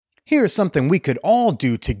Here's something we could all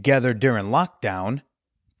do together during lockdown.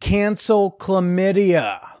 Cancel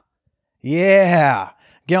chlamydia. Yeah.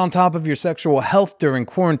 Get on top of your sexual health during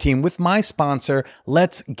quarantine with my sponsor,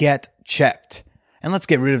 Let's Get Checked. And let's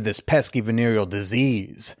get rid of this pesky venereal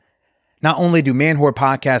disease. Not only do Man Whore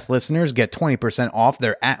podcast listeners get 20% off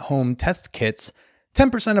their at-home test kits,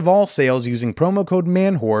 10% of all sales using promo code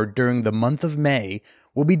MANWHORE during the month of May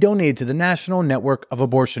will be donated to the National Network of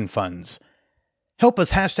Abortion Funds. Help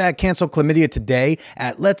us hashtag cancel chlamydia today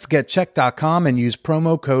at letsgetchecked.com and use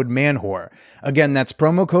promo code MANWHORE. Again, that's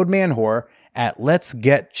promo code MANWHORE at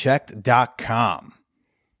letsgetchecked.com.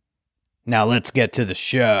 Now let's get to the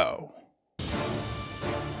show.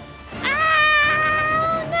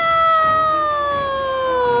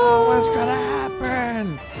 What's gonna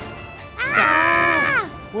happen?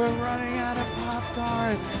 We're running out of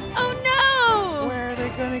Pop-Tarts. Oh no! Where are they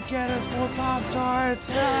gonna get us more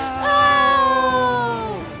Pop-Tarts? Oh!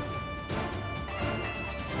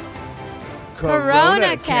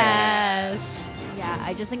 Corona Cast. Yeah,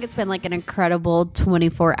 I just think it's been like an incredible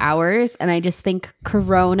 24 hours, and I just think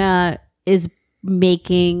Corona is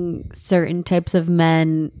making certain types of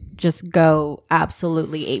men just go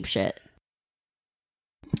absolutely apeshit.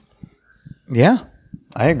 Yeah,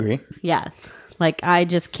 I agree. Yeah. Like, I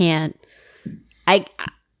just can't.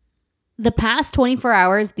 The past 24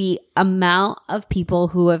 hours, the amount of people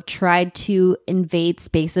who have tried to invade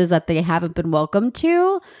spaces that they haven't been welcome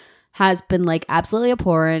to has been, like, absolutely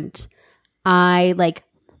abhorrent. I, like,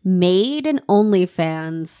 made an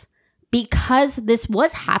OnlyFans because this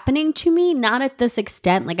was happening to me, not at this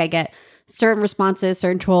extent. Like, I get certain responses,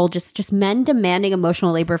 certain troll, just men demanding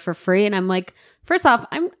emotional labor for free. And I'm like, first off,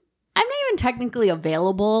 I'm not even technically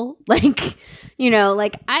available. Like, you know,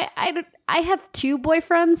 like I have 2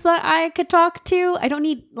 boyfriends that I could talk to. I don't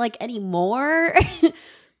need like any more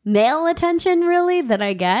male attention really that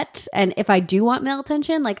I get. And if I do want male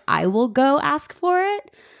attention, like I will go ask for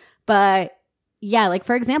it. But yeah, like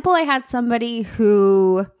for example, I had somebody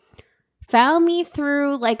who found me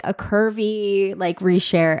through like a curvy like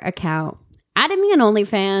reshare account, added me on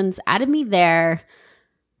OnlyFans, added me there,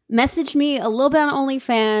 messaged me a little bit on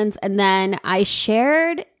OnlyFans, and then I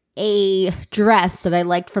shared a dress that I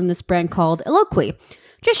liked from this brand called Eloquii.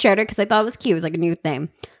 Just shared it because I thought it was cute. It was like a new thing.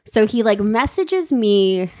 So he like messages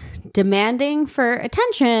me demanding for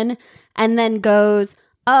attention and then goes,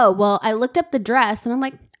 oh, well, I looked up the dress. And I'm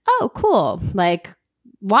like, oh, cool. Like,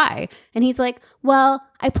 why? And he's like, well,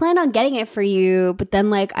 I plan on getting it for you. But then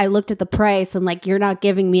like I looked at the price and like you're not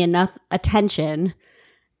giving me enough attention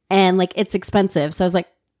and like it's expensive. So I was like,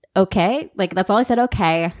 okay, like that's all I said.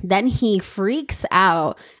 Okay. Then he freaks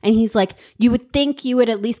out and he's like, you would think you would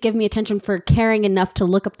at least give me attention for caring enough to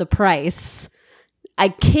look up the price. I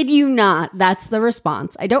kid you not. That's the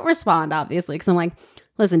response. I don't respond, obviously, because I'm like,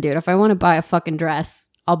 listen, dude, if I want to buy a fucking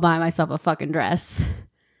dress, I'll buy myself a fucking dress.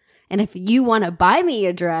 And if you want to buy me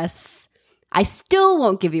a dress, I still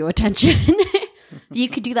won't give you attention. You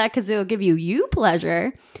could do that because it will give you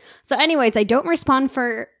pleasure. So anyways, I don't respond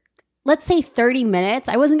for let's say 30 minutes.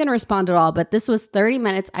 I wasn't going to respond at all, but this was 30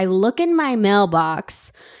 minutes. I look in my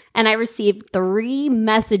mailbox and I received 3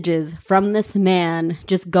 messages from this man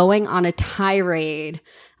just going on a tirade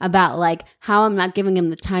about like how I'm not giving him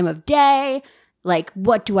the time of day. Like,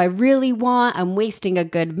 what do I really want? I'm wasting a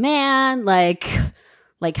good man. Like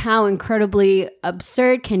how incredibly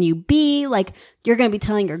absurd can you be? Like, you're going to be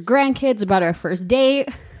telling your grandkids about our first date.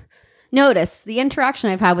 Notice the interaction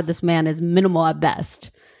I've had with this man is minimal at best.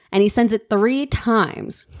 And he sends it 3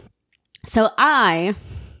 times. So I,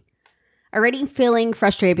 already feeling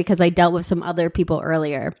frustrated because I dealt with some other people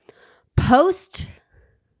earlier, post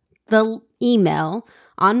the email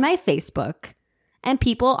on my Facebook. And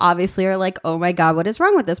people obviously are like, oh my God, what is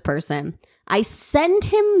wrong with this person? I send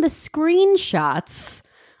him the screenshots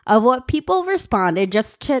of what people responded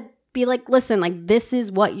just to be like, listen, like this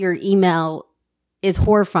is what your email is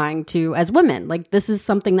horrifying to as women. Like this is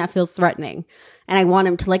something that feels threatening. And I want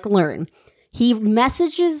him to like learn. He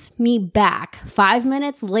messages me back 5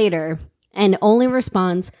 minutes later and only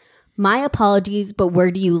responds, my apologies, but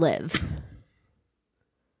where do you live?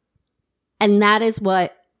 And that is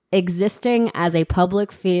what existing as a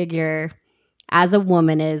public figure, as a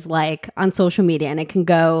woman is like on social media. And it can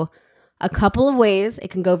go a couple of ways.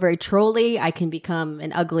 It can go very trolly. I can become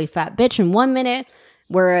an ugly fat bitch in 1 minute.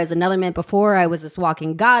 Whereas another minute before, I was this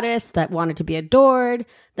walking goddess that wanted to be adored.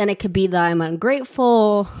 Then it could be that I'm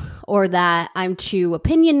ungrateful or that I'm too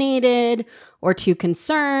opinionated or too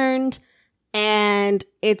concerned. And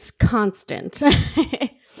it's constant.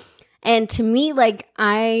 And to me, like,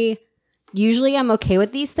 usually I'm okay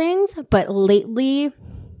with these things. But lately,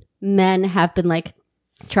 men have been, like,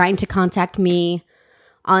 trying to contact me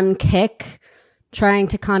on Kik, trying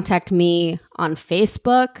to contact me on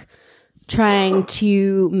Facebook, trying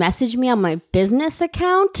to message me on my business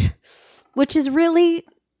account, which is really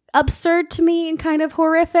absurd to me and kind of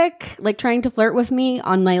horrific, like trying to flirt with me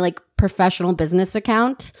on my like professional business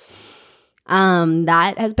account.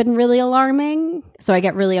 That has been really alarming. So I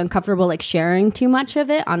get really uncomfortable like sharing too much of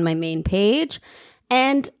it on my main page.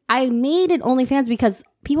 And I made it OnlyFans because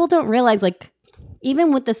people don't realize, like,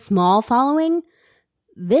 even with the small following,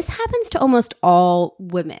 this happens to almost all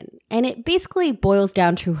women. And it basically boils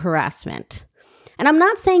down to harassment. And I'm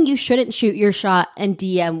not saying you shouldn't shoot your shot and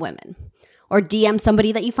DM women or DM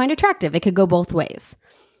somebody that you find attractive. It could go both ways.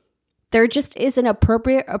 There just is an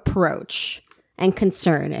appropriate approach and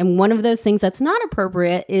concern. And one of those things that's not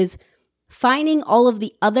appropriate is finding all of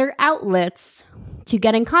the other outlets to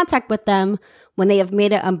get in contact with them when they have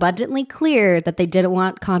made it abundantly clear that they didn't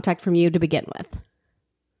want contact from you to begin with.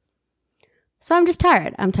 So I'm just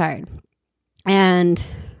tired. I'm tired. And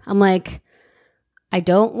I'm like, I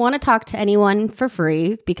don't want to talk to anyone for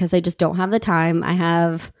free because I just don't have the time. I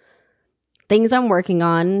have things I'm working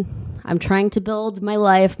on. I'm trying to build my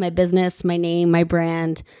life, my business, my name, my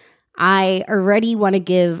brand. I already want to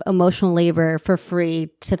give emotional labor for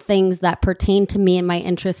free to things that pertain to me and my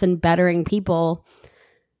interests in bettering people.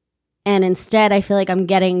 And instead, I feel like I'm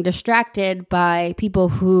getting distracted by people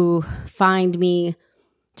who find me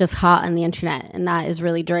just hot on the internet. And that is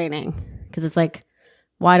really draining because it's like,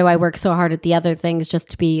 why do I work so hard at the other things just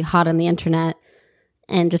to be hot on the internet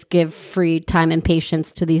and just give free time and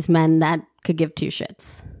patience to these men that could give two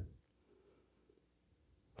shits?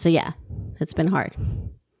 So yeah, it's been hard.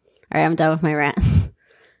 All right, I'm done with my rant.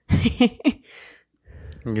 You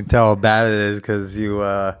can tell how bad it is because you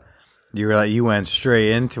went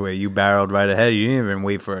straight into it. You barreled right ahead. You didn't even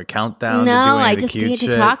wait for a countdown. No, to do any I of the just cute need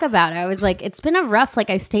shit. to talk about it. I was like, it's been a rough. Like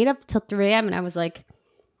I stayed up till 3 a.m. and I was like,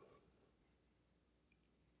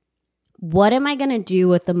 what am I gonna do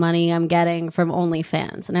with the money I'm getting from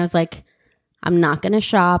OnlyFans? And I was like, I'm not gonna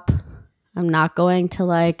shop. I'm not going to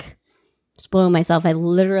like spoil myself. I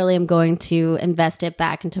literally am going to invest it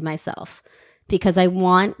back into myself because I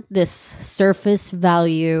want this surface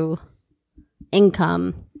value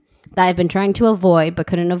income that I've been trying to avoid but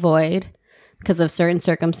couldn't avoid because of certain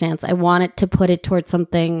circumstance. I wanted to put it towards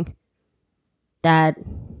something that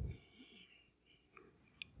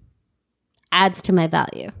adds to my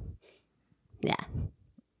value. Yeah.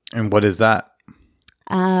 And what is that?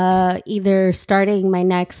 Either starting my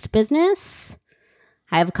next business.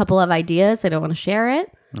 I have a couple of ideas. I don't want to share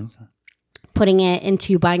it. Okay. Putting it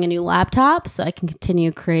into buying a new laptop so I can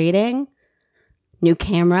continue creating. New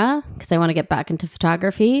camera because I want to get back into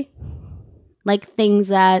photography. Like things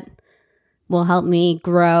that will help me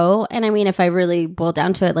grow. And I mean, if I really boil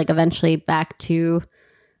down to it, like eventually back to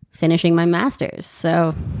finishing my master's.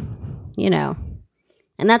 So, you know.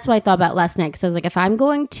 And that's what I thought about last night because I was like, if I'm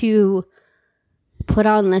going to put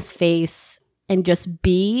on this face and just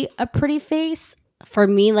be a pretty face, for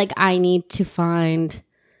me, like I need to find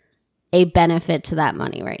a benefit to that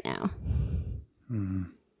money right now. Mm-hmm.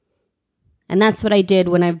 And that's what I did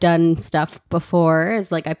when I've done stuff before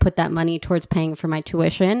is like I put that money towards paying for my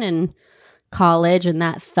tuition in college and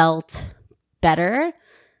that felt better.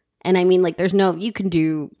 And I mean, like there's no, you can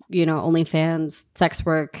do, you know, OnlyFans, sex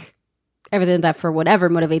work, everything that for whatever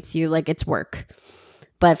motivates you, like it's work.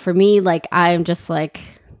 But for me, like I'm just like,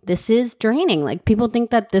 this is draining. Like people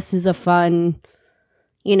think that this is a fun,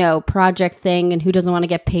 you know, project thing and who doesn't want to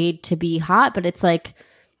get paid to be hot, but it's like,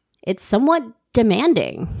 it's somewhat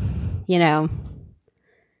demanding, you know?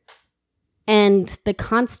 And the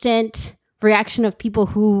constant reaction of people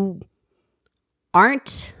who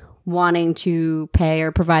aren't wanting to pay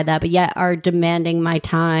or provide that, but yet are demanding my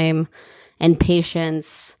time and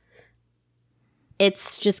patience.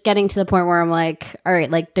 It's just getting to the point where I'm like, all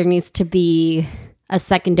right, like there needs to be a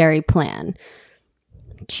secondary plan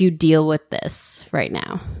to deal with this right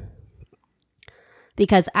now.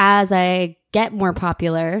 Because as I get more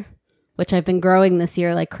popular, which I've been growing this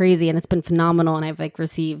year like crazy and it's been phenomenal and I've like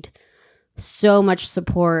received so much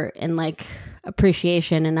support and like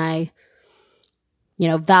appreciation and I, you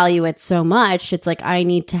know, value it so much, it's like I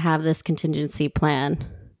need to have this contingency plan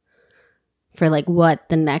for like what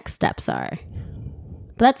the next steps are.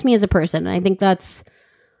 But that's me as a person. And I think that's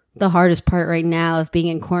the hardest part right now of being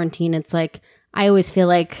in quarantine. It's like I always feel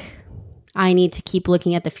like I need to keep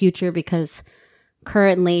looking at the future because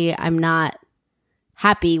currently I'm not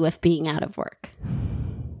happy with being out of work.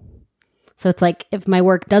 So it's like if my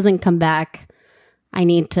work doesn't come back, I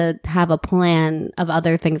need to have a plan of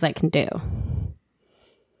other things I can do.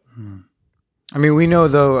 I mean, we know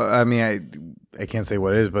though, I mean, I can't say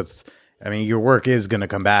what it is, but I mean, your work is going to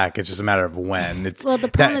come back. It's just a matter of when. It's Well, the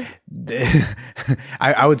problem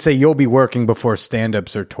I would say you'll be working before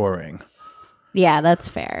stand-ups are touring. Yeah, that's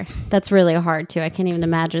fair. That's really hard too. I can't even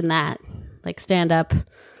imagine that. Like stand up,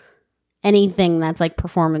 anything that's like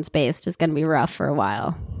performance based is going to be rough for a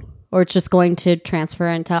while. Or it's just going to transfer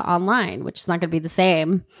into online, which is not going to be the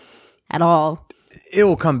same at all. It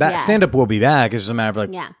will come back. Yeah. Stand-up will be back. It's just a matter of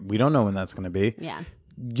like, Yeah. we don't know when that's going to be. Yeah.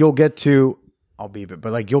 You'll get to, I'll beep it,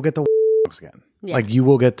 but like you'll get to again. Yeah. Like you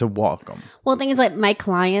will get to walk them. Well, the thing is, like, my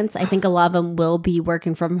clients, I think a lot of them will be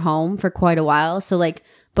working from home for quite a while. So, like,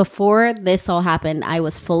 before this all happened, I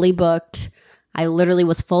was fully booked. I literally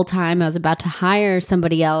was full time. I was about to hire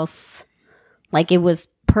somebody else. Like, it was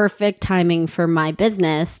perfect timing for my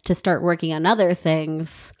business to start working on other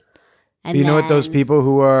things. And You know what? Those people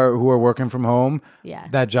who are working from home, Yeah.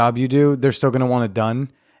 that job you do, they're still going to want it done,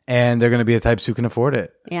 and they're going to be the types who can afford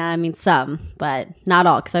it. Yeah, I mean, some, but not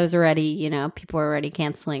all, because I was already, you know, people were already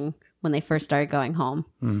canceling when they first started going home,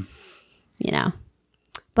 you know.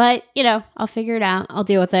 But, you know, I'll figure it out. I'll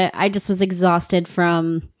deal with it. I just was exhausted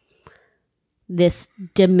from this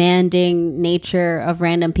demanding nature of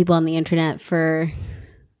random people on the internet for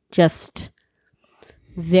just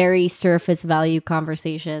very surface value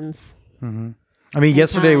conversations. I mean,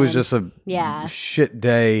 yesterday was just a Yeah. shit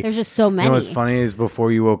day. There's just so many. You know what's funny is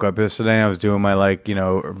before you woke up yesterday, I was doing my like, you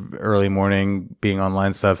know, early morning being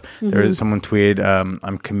online stuff. There was someone tweeted,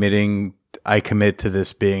 I commit to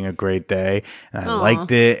this being a great day. And I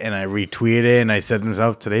liked it and I retweeted it and I said to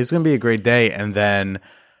myself, today's going to be a great day. And then,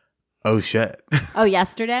 oh shit. Oh,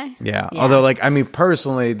 yesterday? Yeah. Although like, I mean,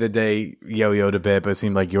 personally, the day yo-yoed a bit, but it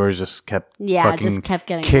seemed like yours just kept Just kept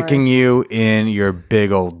getting kicking worse. you in your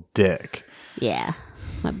big old dick. Yeah.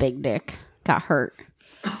 My big dick got hurt.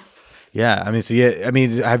 Yeah, I mean, so yeah, I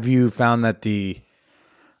mean, have you found that the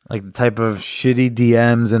type of shitty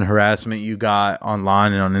DMs and harassment you got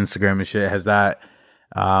online and on Instagram and shit, has that?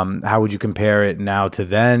 How would you compare it now to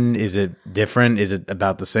then? Is it different? Is it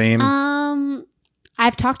about the same?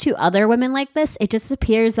 I've talked to other women like this. It just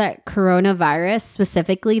appears that coronavirus,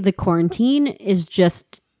 specifically the quarantine, is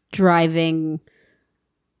just driving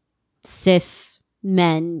cis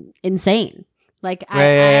men insane. Like,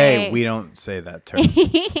 Hey, we don't say that term.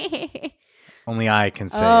 Only I can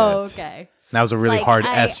say it. Okay. That was a really Like, hard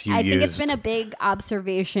S you I used. think it's been a big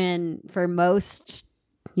observation for most,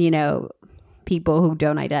 you know, people who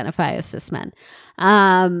don't identify as cis men,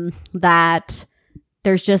 that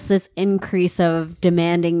there's just this increase of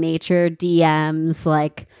demanding nature, DMs,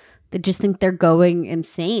 like they just think they're going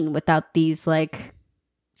insane without these like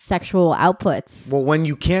sexual outputs. Well, when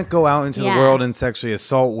you can't go out into Yeah. the world and sexually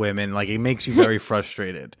assault women, like it makes you very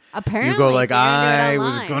frustrated. Apparently, You go like, so you're gonna do it I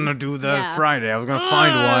was online. gonna do that Yeah. Friday. I was gonna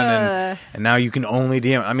find one, and now you can only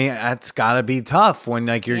DM. I mean, that's gotta be tough when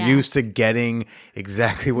like you're Yeah. used to getting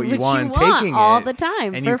exactly what you Which want you and want taking all it the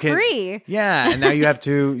time and for you can, free. Yeah, and now you have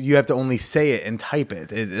to only say it and type it.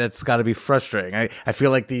 That's got to be frustrating. I feel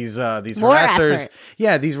like these More harassers, effort.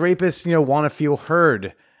 yeah, these rapists, you know, want to feel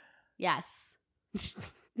heard. Yes.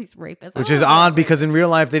 These rapists. Which is odd because in real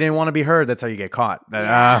life they didn't want to be heard. That's how you get caught.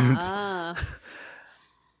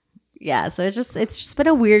 Yeah, so it's just been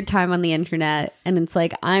a weird time on the internet, and it's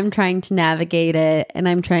like I'm trying to navigate it, and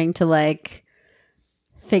I'm trying to like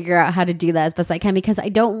figure out how to do that as best I can because I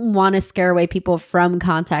don't want to scare away people from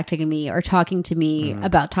contacting me or talking to me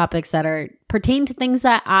about topics that are pertain to things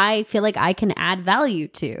that I feel like I can add value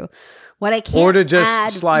to. What I can't Or to just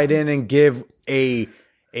add, slide in and give a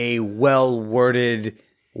well-worded,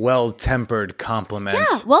 well-tempered compliment.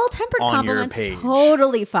 yeah, well-tempered on your compliments, page.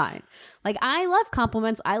 totally fine. Like I love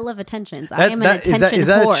compliments, I love attentions. I am an attention Is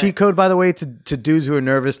that whore. a cheat code, by the way, to dudes who are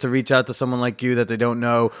nervous to reach out to someone like you that they don't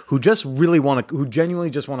know, who just really who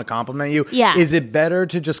genuinely just want to compliment you? Yeah. Is it better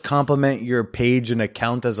to just compliment your page and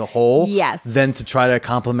account as a whole, Yes. than to try to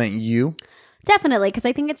compliment you? Definitely, because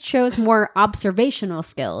I think it shows more observational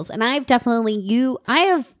skills. And I have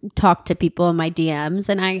talked to people in my DMs,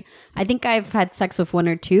 and I think I've had sex with one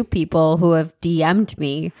or two people who have DM'd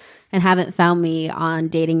me and haven't found me on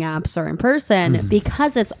dating apps or in person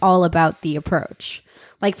because it's all about the approach.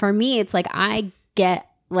 Like for me, it's like I get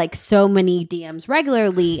like so many DMs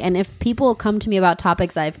regularly, and if people come to me about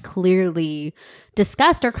topics I've clearly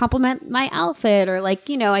discussed or compliment my outfit, or like,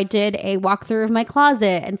 you know, I did a walkthrough of my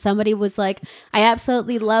closet and somebody was like, I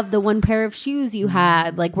absolutely love the one pair of shoes you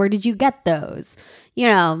had, like where did you get those, you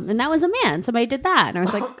know? And that was a man, somebody did that, and I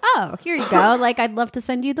was like, oh, here you go, like I'd love to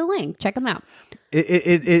send you the link, check them out.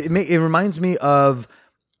 It reminds me of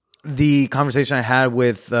the conversation I had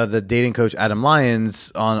with the dating coach Adam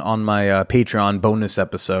Lyons on my Patreon bonus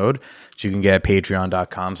episode, which you can get at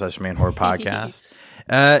patreon.com/manwhorepodcast.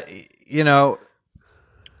 You know,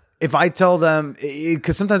 if I tell them,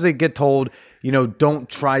 because sometimes they get told, you know, I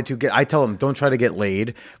tell them, don't try to get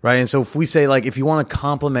laid, right? And so if we say, like, if you want to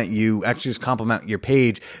compliment you, actually just compliment your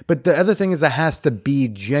page. But the other thing is that has to be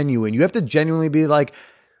genuine. You have to genuinely be like,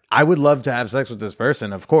 I would love to have sex with this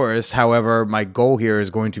person, of course. However, my goal here is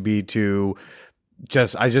going to be to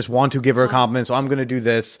I just want to give her a compliment, so I'm going to do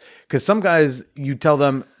this. Because some guys, you tell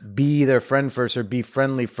them, be their friend first or be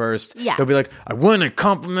friendly first. Yeah. They'll be like, I want to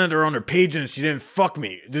compliment her on her page and she didn't fuck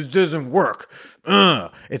me. This doesn't work.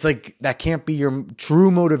 It's like, that can't be your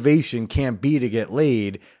true motivation, can't be to get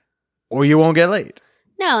laid, or you won't get laid.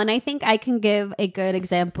 No, and I think I can give a good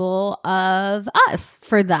example of us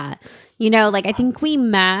for that. You know, like, I think we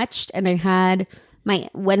matched, and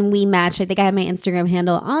when we matched, I think I had my Instagram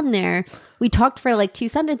handle on there. We talked for like 2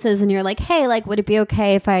 sentences, and you're like, hey, like, would it be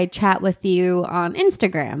okay if I chat with you on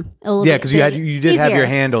Instagram? Yeah, because you did have your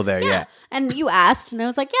handle there. Yeah. And you asked, and I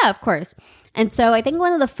was like, yeah, of course. And so I think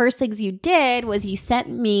one of the first things you did was you sent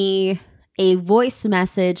me a voice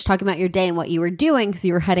message talking about your day and what you were doing, because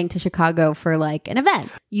you were heading to Chicago for like an event.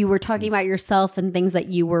 You were talking about yourself and things that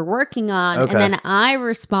you were working on. Okay. And then I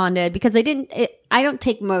responded, because I don't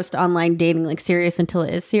take most online dating like serious until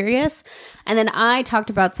it is serious. And then I talked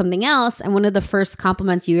about something else. And one of the first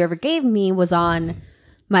compliments you ever gave me was on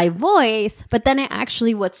my voice. But then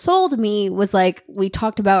what sold me was like, we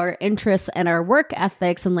talked about our interests and our work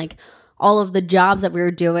ethics and like all of the jobs that we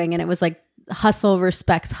were doing. And it was like, hustle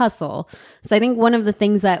respects hustle. So I think one of the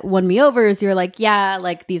things that won me over is you're like, yeah,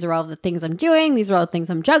 like, these are all the things I'm doing. These are all the things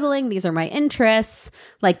I'm juggling. These are my interests.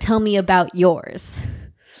 Like, tell me about yours.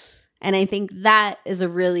 And I think that is a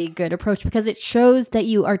really good approach, because it shows that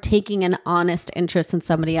you are taking an honest interest in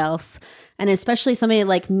somebody else. And especially somebody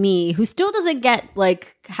like me, who still doesn't get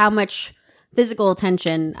like how much physical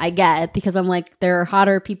attention I get, because I'm like, there are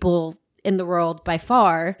hotter people in the world by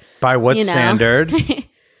far. By what standard?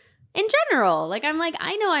 In general, like, I'm like,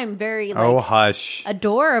 I know I'm very, like, hush,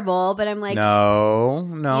 adorable, but I'm like, no.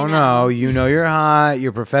 You know you're hot.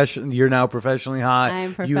 You're now professionally hot.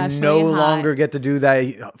 I'm professionally You no hot. longer get to do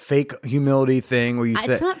that fake humility thing where you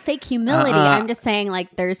say it's not fake humility. I'm just saying,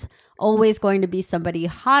 like, there's always going to be somebody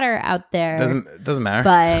hotter out there. Doesn't matter.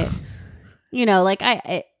 But you know, like,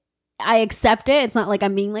 I accept it. It's not like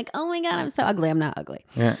I'm being like, oh my God, I'm so ugly. I'm not ugly.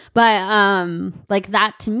 Yeah. But like,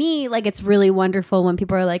 that to me, like, it's really wonderful when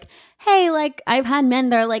people are like, hey, like, I've had men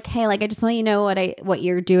that are like, hey, like, I just want you to know what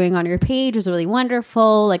you're doing on your page is really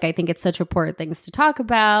wonderful. Like, I think it's such important things to talk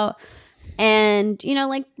about. And, you know,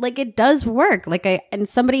 like it does work. Like, and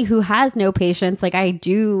somebody who has no patience, like, I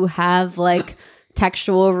do have like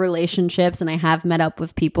textual relationships, and I have met up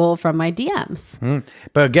with people from my DMs.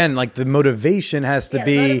 But again, like, the motivation has to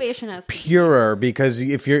be purer, because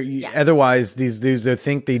if you're otherwise, these dudes, they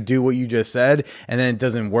think they do what you just said, and then it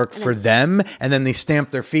doesn't work for them, and then they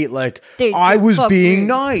stamp their feet like, I was being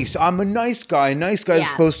nice. I'm a nice guy. Nice guy's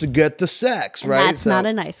supposed to get the sex, right? That's not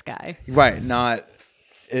a nice guy, right? Not.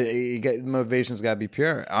 Motivation's got to be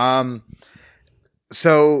pure.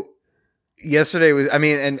 So. Yesterday was, I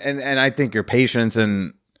mean, and I think your patience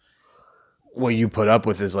and what you put up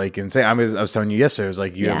with is like insane. I was telling you yesterday, it was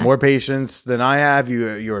like, you have more patience than I have.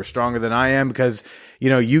 You're stronger than I am, because, you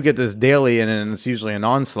know, you get this daily, and it's usually an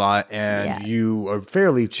onslaught, and you are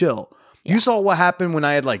fairly chill. Yeah. You saw what happened when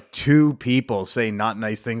I had like 2 people say not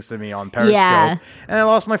nice things to me on Periscope, and I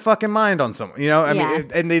lost my fucking mind on someone, you know, I mean,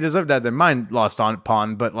 and they deserve that, their mind lost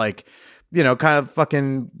upon, but like, you know, kind of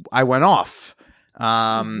fucking, I went off.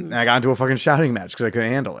 And I got into a fucking shouting match because I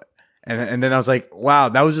couldn't handle it. And then I was like, wow,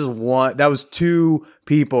 that was 2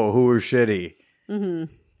 people who were shitty.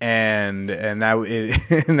 Mm-hmm. And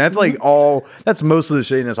that's like that's most of the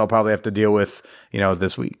shittiness I'll probably have to deal with, you know,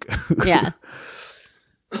 this week. Yeah,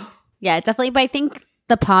 definitely. But I think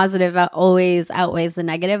the positive always outweighs the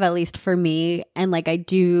negative, at least for me. And like, I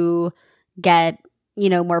do get,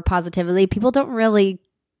 you know, more positivity. People don't really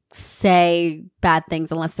say bad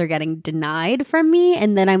things unless they're getting denied from me,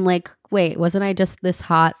 and then I'm like, wait, wasn't I just this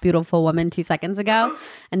hot beautiful woman 2 seconds ago,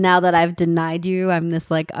 and now that I've denied you, I'm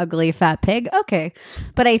this like ugly fat pig? Okay.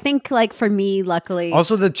 But I think, like, for me, luckily,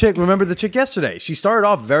 also remember the chick yesterday, she started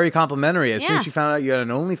off very complimentary as soon as she found out you had an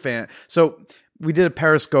OnlyFans. So we did a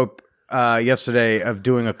Periscope yesterday of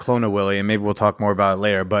doing a clone of Willie, and maybe we'll talk more about it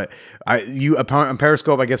later, but on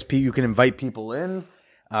Periscope, I guess you can invite people in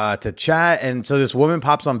to chat, and so this woman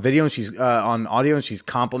pops on video, and she's on audio, and she's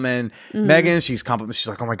complimenting Megan. She's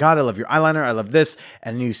like, oh my God, I love your eyeliner, I love this.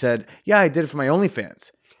 And you said, yeah, I did it for my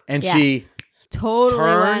OnlyFans. And she totally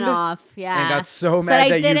turned went off. Yeah. and got so mad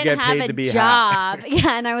that you get paid to be hot.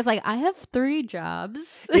 Yeah, and I was like, I have 3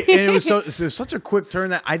 jobs. And it was such a quick turn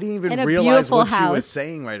that I didn't even In a realize what beautiful she was house.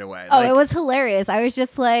 saying right away. Oh, it was hilarious. I was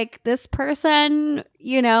just like, this person,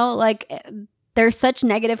 you know, like there's such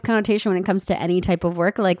negative connotation when it comes to any type of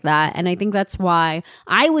work like that. And I think that's why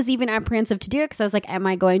I was even apprehensive to do it, because I was like, am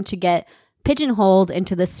I going to get pigeonholed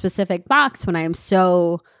into this specific box when I am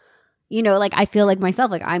so, you know, like I feel like myself,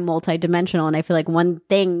 like I'm multidimensional, and I feel like one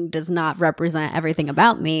thing does not represent everything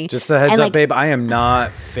about me. Just a heads And, up, like, babe. I am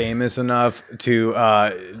not famous enough to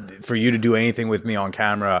for you to do anything with me on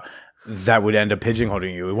camera that would end up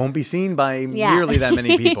pigeonholing you. It won't be seen by nearly that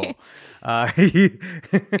many people. But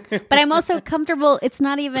I'm also comfortable. It's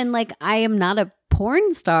not even like I am not a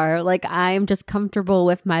porn star. Like I'm just comfortable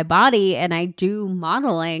with my body, and I do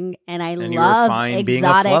modeling, and I and love you were fine exotic being a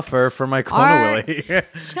fluffer for my Clone Willy.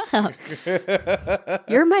 Shut up.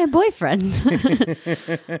 You're my boyfriend.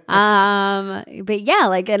 But yeah,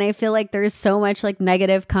 like, and I feel like there's so much like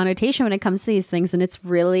negative connotation when it comes to these things, and it's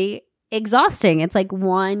really exhausting. It's like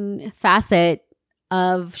one facet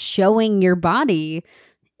of showing your body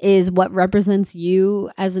is what represents you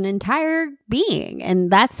as an entire being.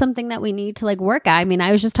 And that's something that we need to like work at. I mean,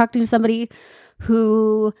 I was just talking to somebody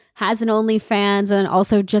who has an OnlyFans and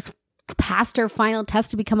also just passed her final test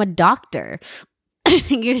to become a doctor.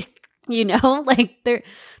 you know, like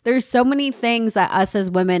there's so many things that us as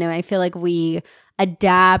women, and I feel like we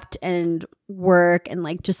adapt and work and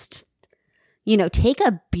like just, you know, take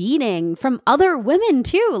a beating from other women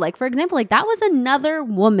too. Like, for example, like that was another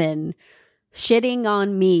woman shitting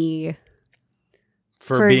on me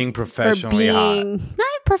for being professionally hot.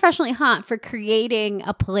 Not professionally hot, for creating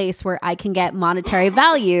a place where I can get monetary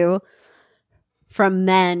value from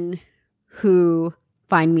men who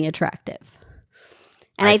find me attractive.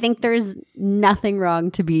 And I think there's nothing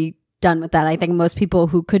wrong to be done with that. I think most people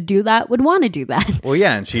who could do that would want to do that. Well,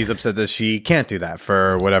 yeah, and she's upset that she can't do that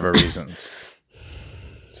for whatever reasons.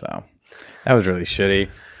 So that was really shitty.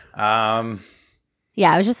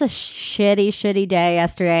 Yeah, it was just a shitty day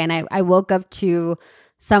yesterday. And I woke up to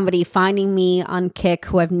somebody finding me on Kik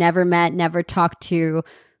who I've never met, never talked to,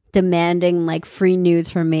 demanding like free nudes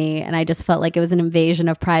from me. And I just felt like it was an invasion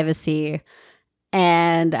of privacy.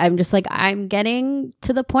 And I'm just like, I'm getting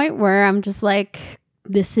to the point where I'm just like,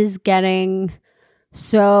 this is getting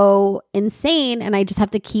so insane. And I just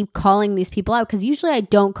have to keep calling these people out, because usually I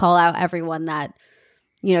don't call out everyone that,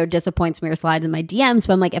 you know, disappoints me or slides in my DMs.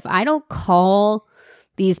 But I'm like, if I don't call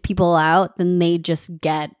these people out, then they just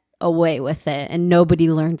get away with it and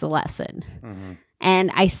nobody learns a lesson. Mm-hmm.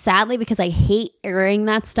 And I sadly, because I hate airing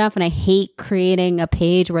that stuff and I hate creating a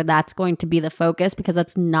page where that's going to be the focus, because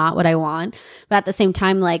that's not what I want. But at the same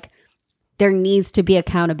time, like, there needs to be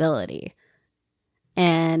accountability.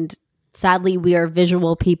 And sadly, we are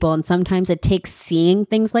visual people, and sometimes it takes seeing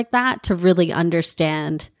things like that to really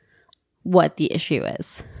understand what the issue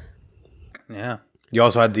is. Yeah. You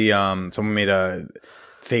also had the someone made a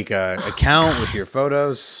fake account with your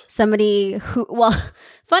photos. Somebody who, well,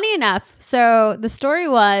 funny enough, so the story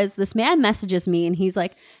was this man messages me and he's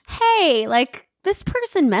like, hey, like, this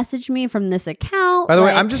person messaged me from this account. By the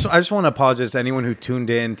way, like, I just want to apologize to anyone who tuned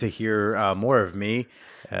in to hear more of me.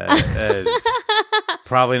 It's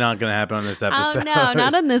probably not going to happen on this episode. Oh no,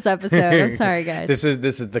 not on this episode. I'm sorry, guys. This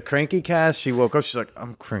is the cranky cast. She woke up. She's like,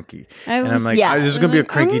 I'm cranky, and was- I'm like, yeah. this is going to be a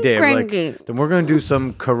cranky day. I'm cranky. like, then we're going to do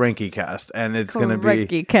some cranky cast, and it's going to be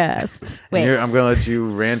Cranky cast. Wait, I'm going to let you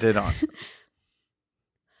rant it on.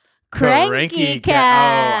 cranky Oh,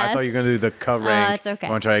 cast. I thought you were going to do the crank. it's okay.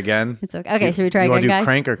 Want to try again? It's okay. Okay, should we try you again, want to do guys?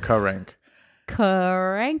 crank or crank?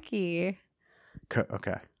 Cranky.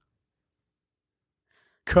 Okay.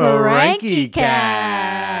 Cranky Cranky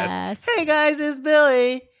cast. Hey guys, it's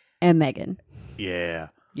Billy And Megan. Yeah.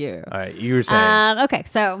 Yeah. All right, you were saying. Okay,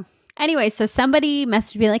 so anyway, so somebody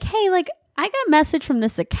messaged me like, hey, like, I got a message from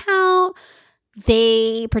this account.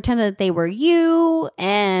 They pretended that they were you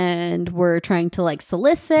and were trying to like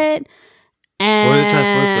solicit. And What were they trying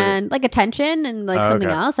to solicit? like attention and like something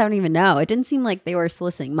okay. else. I don't even know. It didn't seem like they were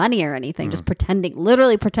soliciting money or anything, just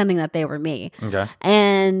literally pretending that they were me. Okay.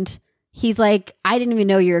 And he's like, I didn't even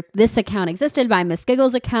know this account existed, my Miss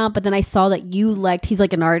Giggles account, but then I saw that you liked, he's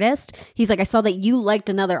like an artist. He's like, I saw that you liked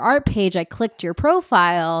another art page. I clicked your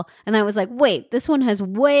profile and I was like, wait, this one has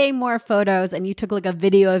way more photos and you took like a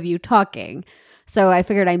video of you talking. So I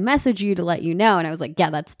figured I'd message you to let you know. And I was like, yeah,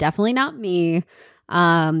 that's definitely not me.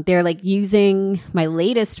 They're like using my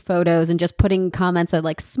latest photos and just putting comments of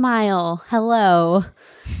like smile, hello,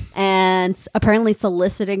 and apparently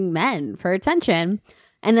soliciting men for attention.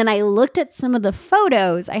 And then I looked at some of the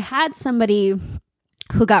photos. I had somebody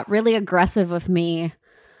who got really aggressive with me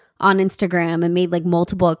on Instagram and made like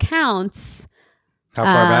multiple accounts. How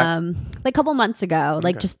far back? Like a couple months ago,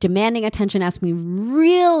 like just demanding attention, asking me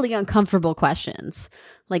really uncomfortable questions,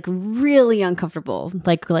 like really uncomfortable,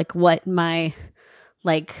 like what my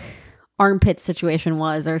like armpit situation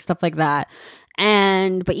was or stuff like that.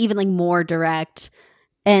 But even like more direct.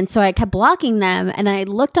 And so I kept blocking them, and I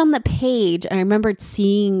looked on the page and I remembered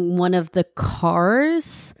seeing one of the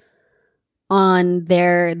cars on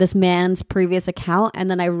this man's previous account,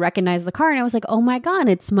 and then I recognized the car and I was like, oh my God,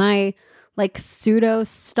 it's my like pseudo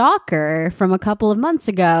stalker from a couple of months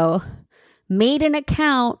ago made an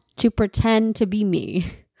account to pretend to be me.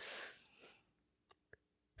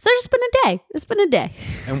 So it's just been a day. It's been a day.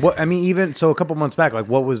 And what, I mean, even so a couple months back, like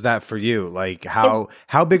what was that for you? Like how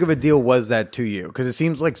big of a deal was that to you? Because it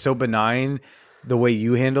seems like so benign the way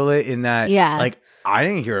you handle it in that, like I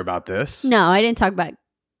didn't hear about this. No, I didn't talk about,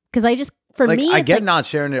 because I just, for like, me, I get like, not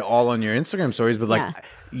sharing it all on your Instagram stories, but like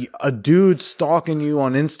a dude stalking you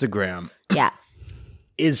on Instagram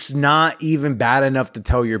is not even bad enough to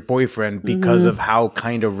tell your boyfriend because of how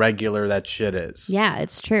kind of regular that shit is. Yeah,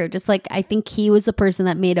 it's true. Just like, I think he was the person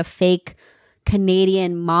that made a fake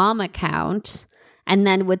Canadian mom account and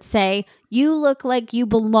then would say, you look like you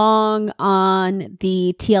belong on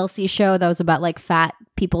the TLC show that was about like fat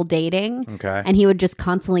people dating. Okay. And he would just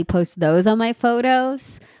constantly post those on my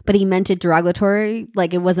photos, but he meant it derogatory.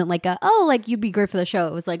 Like it wasn't like like you'd be great for the show.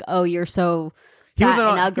 It was like, oh, you're so he wasn't,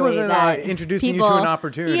 ugly, he wasn't introducing you to an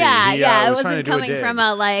opportunity. Yeah, was it wasn't coming from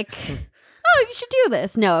a like, oh, you should do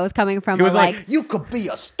this. No, it was coming from he was a like, you could be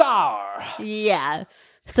a star. Yeah.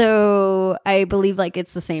 So I believe like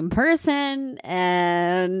it's the same person,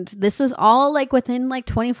 and this was all like within like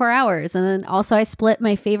 24 hours. And then also I split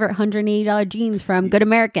my favorite $180 jeans from Good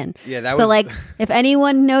American. Yeah, that so was... like if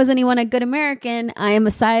anyone knows anyone at Good American, I am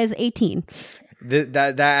a size 18.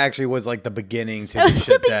 That actually was like the beginning to the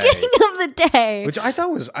shit beginning of the day, which I thought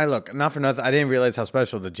was, look, not for nothing, I didn't realize how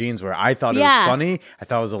special the jeans were. I thought it was funny. I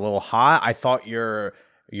thought it was a little hot. I thought your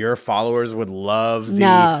followers would love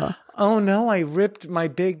the oh no, I ripped my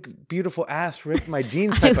big beautiful ass, ripped my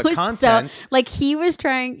jeans type of content. So, like he was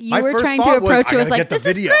trying, you my were first trying to approach it. Was like, this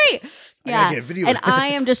video. is great. Yeah, and I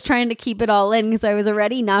am just trying to keep it all in because I was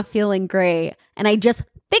already not feeling great, and I just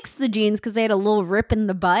fixed the jeans because they had a little rip in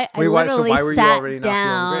the butt. Wait, I literally why were you sat already not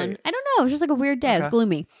down. feeling great? I don't know. It was just like a weird day. It was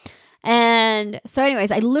gloomy. And so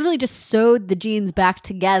anyways, I literally just sewed the jeans back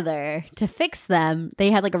together to fix them.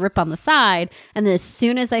 They had like a rip on the side. And then as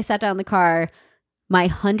soon as I sat down in the car, my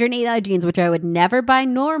 $180 jeans, which I would never buy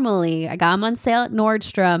normally, I got them on sale at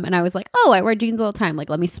Nordstrom. And I was like, oh, I wear jeans all the time. Like,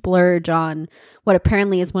 let me splurge on what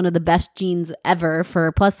apparently is one of the best jeans ever for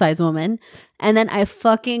a plus size woman. And then I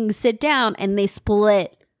fucking sit down and they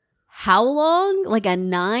split. How long? Like a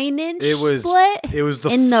 9-inch split? It was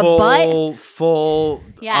the full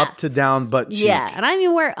up to down butt cheek. Yeah, and I didn't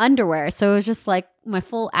even wear underwear, so it was just like my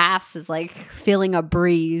full ass is like feeling a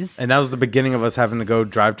breeze. And that was the beginning of us having to go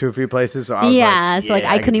drive to a few places. So I was so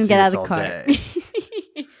I couldn't even get out of the car.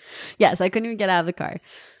 Yes, I couldn't even get out of the car.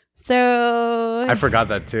 So I forgot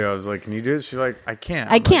that too. I was like, "Can you do this?" She's like, "I can't."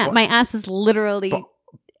 I can't. My ass is literally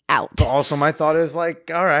out. But also my thought is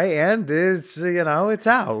like, all right, and it's, it's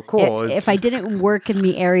out. Cool. If I didn't work in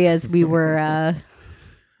the areas we were,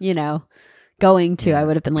 going to, I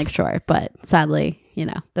would have been like, sure. But sadly,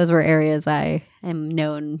 those were areas I am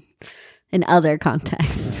known in other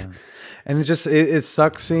contexts. Yeah. And it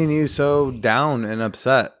sucks seeing you so down and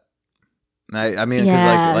upset. I mean,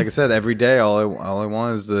 because like I said, every day, all I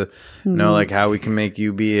want is to know like how we can make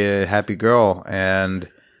you be a happy girl. And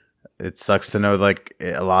it sucks to know like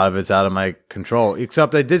a lot of it's out of my control.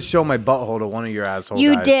 Except I did show my butthole to one of your asshole guys.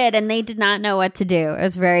 You did, and they did not know what to do. It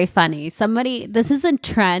was very funny. This is a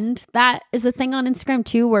trend that is a thing on Instagram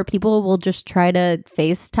too, where people will just try to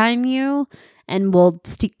FaceTime you and will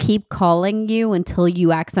keep calling you until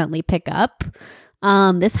you accidentally pick up.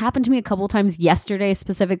 This happened to me a couple times yesterday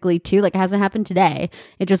specifically too. Like it hasn't happened today.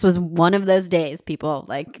 It just was one of those days, people.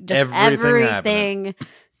 Like just everything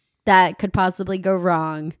that could possibly go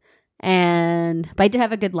wrong. But I did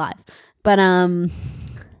have a good live. But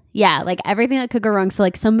like everything that could go wrong. So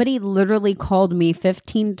like somebody literally called me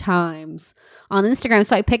 15 times on Instagram.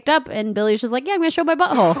 So I picked up and Billy's just like, yeah, I'm gonna show my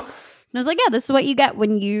butthole. And I was like, yeah, this is what you get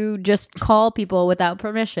when you just call people without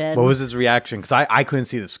permission. What was his reaction? Because I couldn't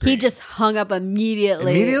see the screen. He just hung up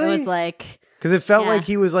immediately. It was like, because it felt like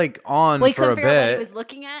he was like on for a bit. He couldn't figure out what he was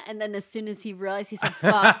looking at, and then as soon as he realized, he said,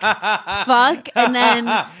 fuck, fuck, and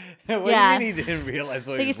then What Yeah. do you mean he didn't realize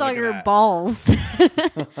what I think he he was saw looking your at? balls.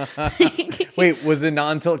 Wait, was it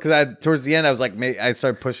not until because towards the end I was like, I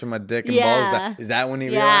started pushing my dick and balls Yeah. down. Is that when he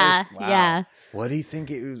Yeah, realized? Wow. yeah. What do you think?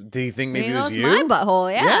 Did he think maybe Maybe it that was was you? my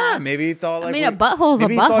butthole. Yeah. maybe he thought like mean, a butthole's a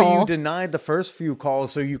maybe he thought you butthole. denied the first few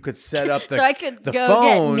calls so you could set up the So I could the go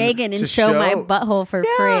phone get Megan to and show my butthole for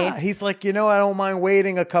Yeah, free. he's like, I don't mind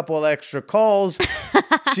waiting a couple extra calls.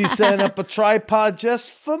 She set up a tripod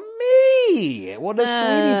just for me. What a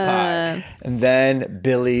sweetie pie. And then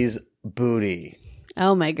Billy's booty,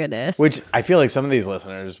 Oh my goodness. which I feel like some of these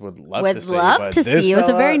listeners would love to would see. love but to this see. It was a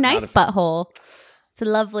fella, very not nice butthole. It's a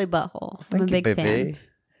lovely butthole. I'm a Thank you, big fan. baby.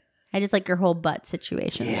 I just like your whole butt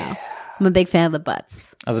situation though. I'm a big fan of the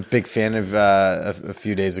butts. I was a big fan of a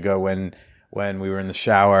few days ago when we were in the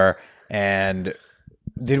shower and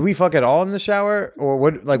did we fuck at all in the shower or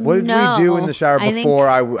what? Like what did No. we do in the shower I think- before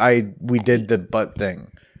we did the butt thing?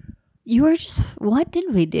 You were just, what did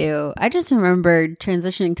we do? I just remembered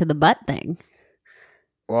transitioning to the butt thing.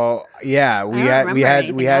 Well, yeah, we I don't had remember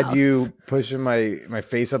anything you else. pushing my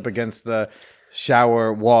face up against the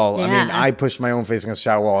shower wall. I mean, Yeah. I pushed my own face against the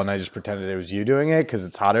shower wall and I just pretended it was you doing it because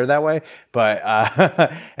it's hotter that way. But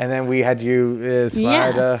and then we had you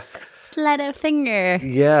slide. Yeah. Slide a finger.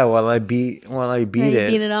 Yeah, while I beat Beat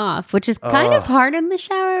it. it off, which is kind of hard in the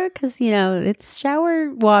shower because it's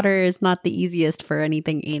shower water is not the easiest for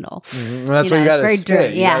anything anal. Well, that's why you got to it's very spit.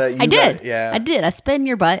 dirty. Yeah, I did. Yeah, I did. I spit in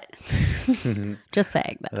your butt. Just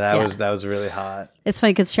saying that. that was really hot. It's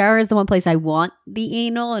funny because shower is the one place I want the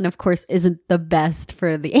anal, and of course isn't the best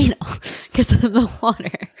for the anal because of the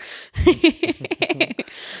water.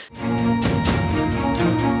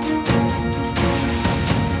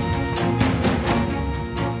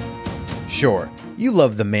 Sure, you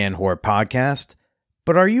love the Man Whore podcast,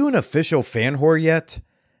 but are you an official fan whore yet?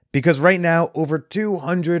 Because right now, over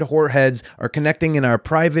 200 whoreheads are connecting in our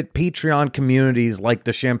private Patreon communities like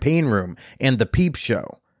the Champagne Room and the Peep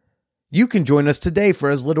Show. You can join us today for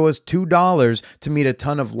as little as $2 to meet a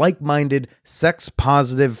ton of like-minded,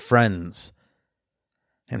 sex-positive friends.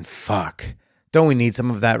 And fuck, don't we need some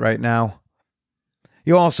of that right now?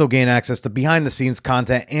 You'll also gain access to behind-the-scenes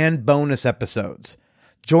content and bonus episodes.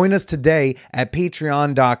 Join us today at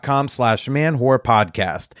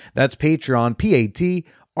patreon.com/manwhorepodcast. That's Patreon,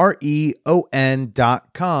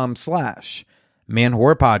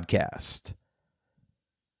 patreon.com/manwhorepodcast.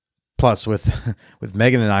 Plus, with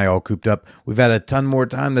Megan and I all cooped up, we've had a ton more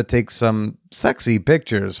time to take some sexy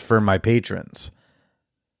pictures for my patrons.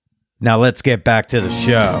 Now let's get back to the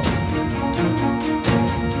show.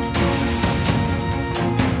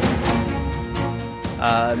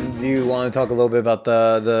 Do you want to talk a little bit about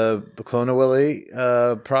the Clone-A-Willy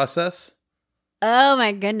process? Oh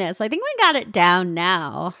my goodness! I think we got it down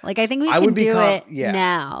now. Like I think we can do it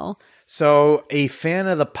now. So, a fan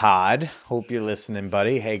of the pod, hope you're listening,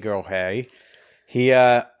 buddy. Hey, girl, hey. He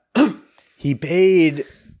he paid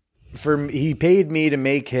me to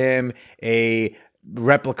make him a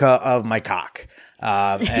replica of my cock,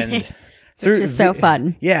 and. Which is so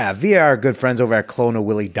fun. Yeah, via our good friends over at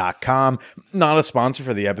cloneawilly.com. Not a sponsor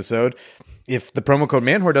for the episode. If the promo code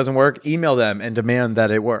manwhore doesn't work, email them and demand that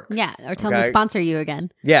it work. Yeah, or tell them to sponsor you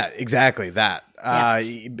again. Yeah, exactly that.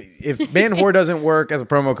 If manwhore doesn't work as a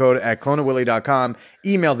promo code at cloneawilly.com,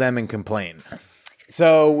 email them and complain.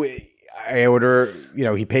 So I order,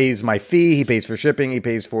 he pays my fee, he pays for shipping, he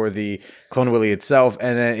pays for the Clone-A-Willy itself,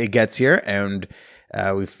 and then it gets here, and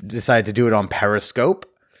we've decided to do it on Periscope.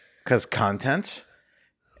 Because content,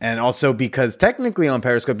 and also because technically on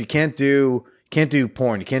Periscope you can't do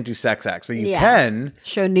porn, you can't do sex acts, but you can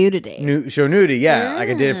show nudity. Show nudity, yeah. Like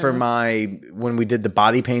I did for when we did the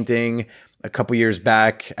body painting a couple years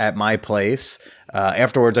back at my place.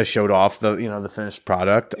 Afterwards, I showed off the finished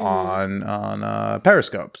product on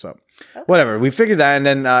Periscope. So whatever, we figured that, and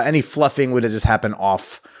then any fluffing would have just happened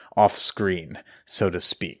off screen, so to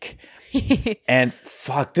speak. And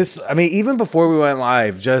fuck this. I mean, even before we went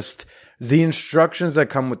live, just the instructions that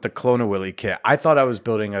come with the Clone-A-Willy kit, I thought I was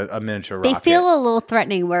building a miniature rocket. They feel a little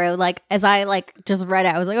threatening where as I just read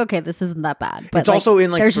it, I was like, okay, this isn't that bad. But it's also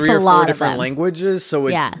in there's 3 just or a 4 lot different of them. languages, so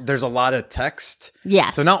there's a lot of text.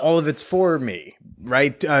 Yes. So not all of it's for me,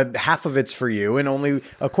 right? Half of it's for you, and only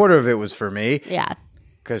a quarter of it was for me. Yeah.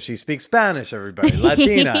 Because she speaks Spanish, everybody.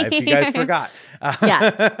 Latina, if you guys forgot.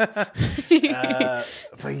 Yeah.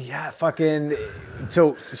 But yeah, fucking.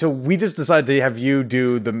 So we just decided to have you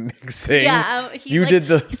do the mixing. Yeah.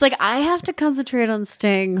 He's like, I have to concentrate on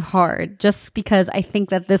staying hard just because I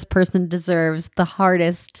think that this person deserves the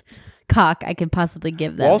hardest cock I could possibly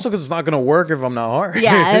give them. Well, also because it's not going to work if I'm not hard.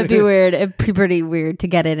 Yeah, it'd be weird. It'd be pretty weird to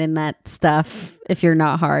get it in that stuff if you're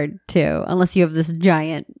not hard too, unless you have this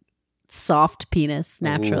giant soft penis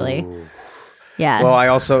naturally. Ooh. Yeah. Well, I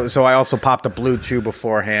also popped a Blue Chew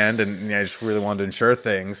beforehand, and I just really wanted to ensure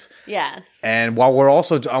things. Yeah. And while I'm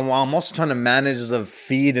also trying to manage the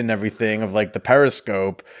feed and everything of like the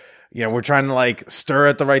Periscope. We're trying to like stir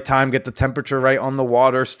at the right time, get the temperature right on the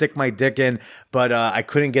water, stick my dick in, but I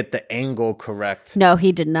couldn't get the angle correct. No,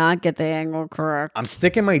 he did not get the angle correct. I'm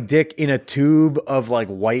sticking my dick in a tube of like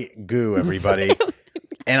white goo, everybody.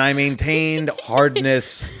 And I maintained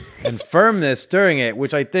hardness and firmness during it,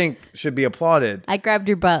 which I think should be applauded. I grabbed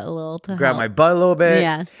your butt a little to Grabbed help. my butt a little bit.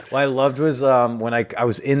 Yeah. What I loved was when I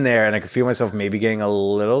was in there and I could feel myself maybe getting a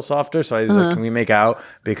little softer. So I was like, can we make out?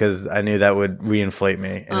 Because I knew that would reinflate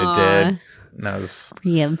me. And it did. And I was...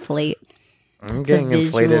 Reinflate. I'm getting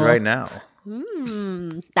inflated right now.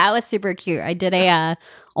 That was super cute. I did a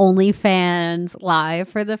OnlyFans live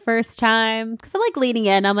for the first time because I'm like leaning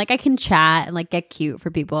in. I'm like, I can chat and like get cute for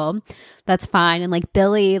people. That's fine. And like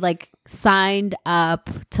Billy like signed up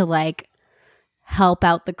to like help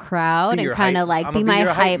out the crowd and kind of like be my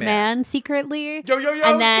hype man secretly. Yo,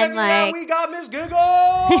 and then like we got Miss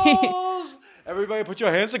Giggles. Everybody put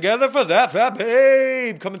your hands together for that fat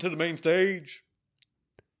babe coming to the main stage.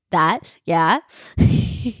 That, yeah.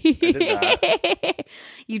 did that.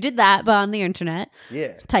 You did that, but on the internet.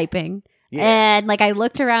 Yeah. Typing. Yeah. And like I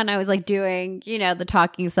looked around, I was like doing, the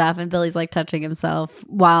talking stuff, and Billy's like touching himself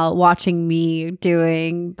while watching me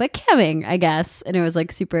doing the camming, I guess. And it was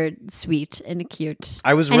like super sweet and cute.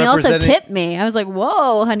 I was and he also representing- tipped me. I was like,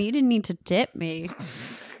 whoa, honey, you didn't need to tip me.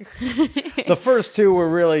 The first two were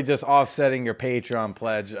really just offsetting your Patreon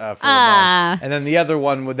pledge for the month, and then the other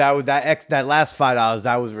one with that last $5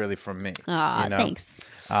 that was really from me. Aw, thanks.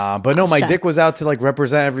 But no, my shucks. dick was out to like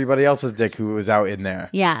represent everybody else's dick who was out in there.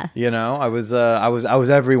 Yeah. I was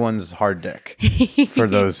everyone's hard dick for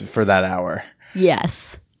that hour.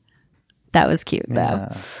 Yes. That was cute though.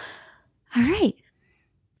 Yeah. All right.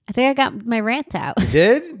 I think I got my rant out.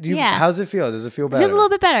 Did? Yeah. How's it feel? Does it feel It better? feels a little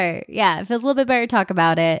bit better. Yeah, it feels a little bit better to talk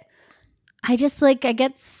about it. I just I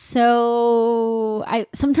get so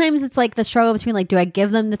sometimes it's like the struggle between like, do I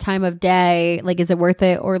give them the time of day? Like, is it worth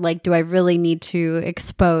it? Or like, do I really need to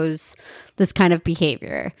expose this kind of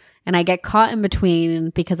behavior? And I get caught in between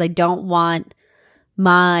because I don't want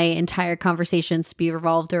my entire conversations to be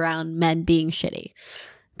revolved around men being shitty.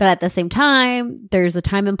 But at the same time, there's a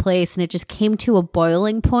time and place, and it just came to a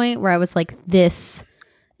boiling point where I was like, this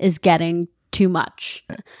is getting too much.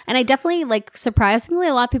 And I definitely, like, surprisingly,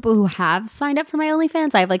 a lot of people who have signed up for my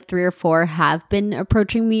OnlyFans, I have like 3 or 4 have been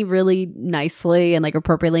approaching me really nicely and like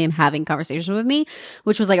appropriately and having conversations with me,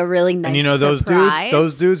 which was like a really nice And surprise.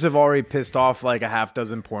 those dudes have already pissed off like a half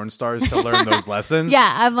dozen porn stars to learn those lessons.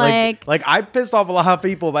 Yeah, I'm like I've pissed off a lot of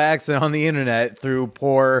people by accident on the internet through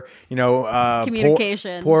poor,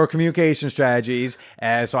 communication. poor communication strategies.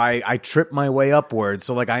 And so I tripped my way upwards.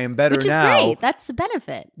 So like I am better which is now. great. That's a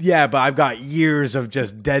benefit. Yeah, but I've got years of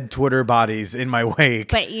just dead Twitter bodies in my wake.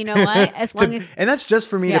 But you know what? And that's just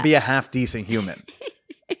for me Yeah. to be a half decent human.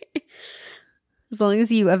 As long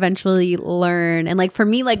as you eventually learn. And like for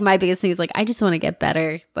me, like my biggest thing is like I just want to get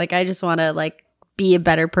better. Like I just want to like be a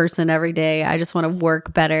better person every day. I just want to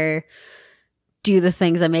work better, do the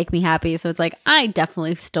things that make me happy. So it's like I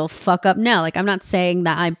definitely still fuck up now. Like I'm not saying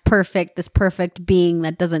that I'm perfect, this perfect being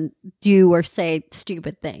that doesn't do or say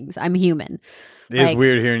stupid things. I'm human. It is Like-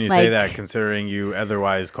 weird hearing you say like- that, considering you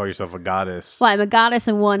otherwise call yourself a goddess. Well, I'm a goddess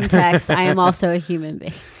in one text. I am also a human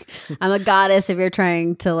being. I'm a goddess if you're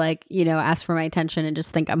trying to like, ask for my attention and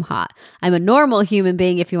just think I'm hot. I'm a normal human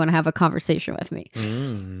being if you want to have a conversation with me.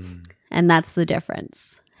 And that's the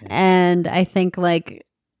difference. And I think like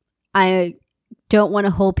I don't want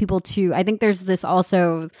to hold people to, I think there's this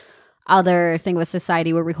also other thing with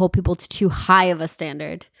society where we hold people to too high of a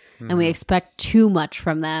standard and we expect too much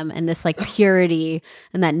from them and this like purity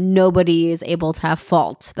and that nobody is able to have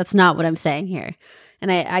fault. That's not what I'm saying here.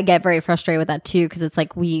 And I get very frustrated with that too because it's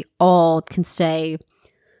like we all can say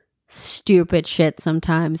stupid shit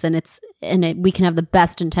sometimes and we can have the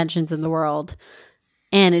best intentions in the world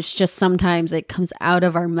and it's just sometimes it comes out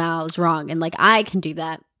of our mouths wrong and like I can do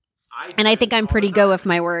that. And I think I'm pretty good with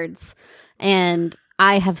my words. And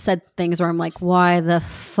I have said things where I'm like, why the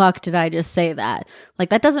fuck did I just say that? Like,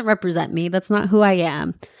 that doesn't represent me. That's not who I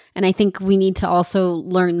am. And I think we need to also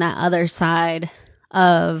learn that other side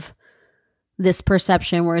of this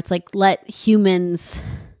perception where it's like, let humans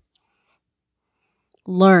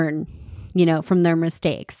learn, from their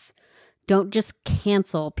mistakes. Don't just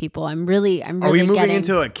cancel people. I'm really Are we moving getting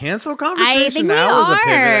into a cancel conversation? I think That we was are, a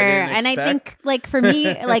pivot I didn't and I expect. think like for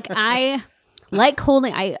me, like I like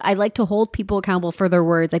holding. I like to hold people accountable for their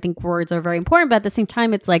words. I think words are very important, but at the same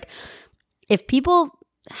time, it's like if people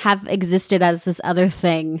have existed as this other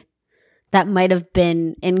thing that might have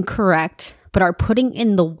been incorrect, but are putting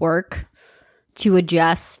in the work to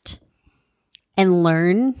adjust and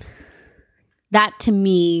learn, that to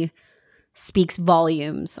me speaks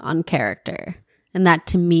volumes on character. And that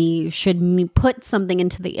to me should put something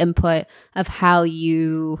into the input of how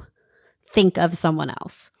you think of someone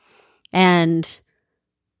else. And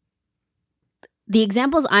the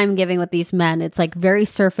examples I'm giving with these men, it's like very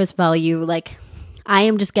surface value. Like, I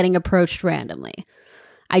am just getting approached randomly.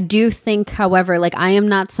 I do think, however, like, I am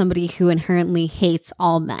not somebody who inherently hates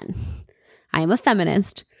all men. I am a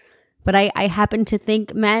feminist, but I happen to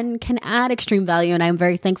think men can add extreme value, and I'm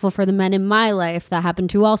very thankful for the men in my life that happen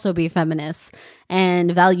to also be feminists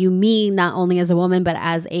and value me not only as a woman, but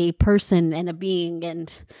as a person and a being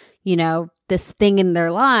and, you know, this thing in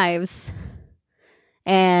their lives.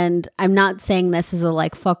 And I'm not saying this is a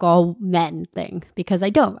like fuck all men thing, because I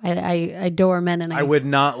don't. I adore men, and I would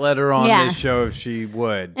not let her on this show if she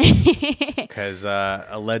would, because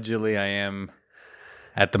allegedly I am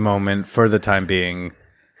at the moment, for the time being,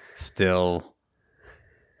 still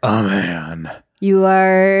a man. You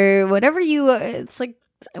are whatever you. It's like,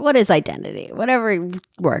 what is identity? Whatever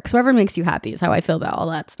works, whatever makes you happy is how I feel about all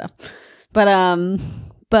that stuff. But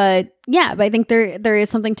yeah, but I think there is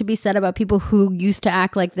something to be said about people who used to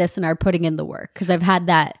act like this and are putting in the work, because I've had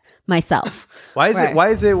that myself. Why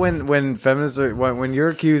is it when feminists are, when you're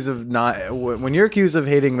accused of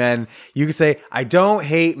hating men, you can say I don't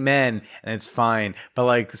hate men and it's fine, but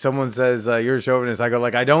like someone says you're a chauvinist, I go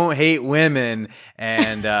like I don't hate women,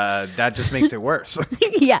 and that just makes it worse.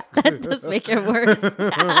 Yeah, that does make it worse.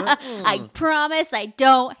 I promise I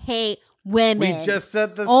don't hate women. We just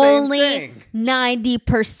said the same thing. Only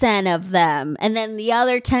 90% of them, and then the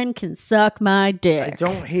other 10 can suck my dick. I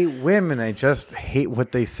don't hate women. I just hate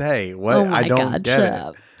what they say. What? Oh my I don't God, get it.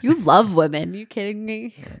 Up. You love women. You kidding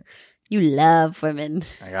me? You love women.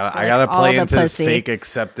 I gotta play into this fake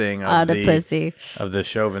accepting of the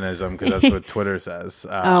chauvinism, because that's what Twitter says.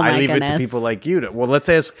 I leave it to people like you to. Well, let's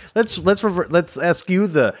ask you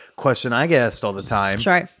the question I get asked all the time.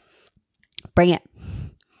 Sure, bring it.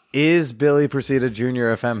 Is Billy Procida Jr.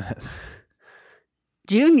 a feminist?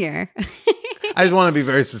 Junior? I just want to be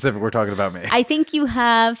very specific. We're talking about me. I think you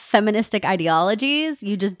have feministic ideologies.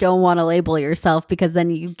 You just don't want to label yourself, because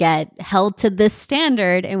then you get held to this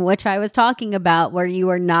standard in which I was talking about, where you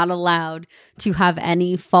are not allowed to have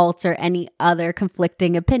any faults or any other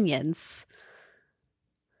conflicting opinions.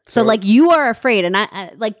 So like, you are afraid, and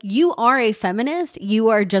I like, you are a feminist. You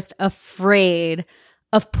are just afraid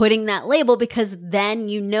of putting that label, because then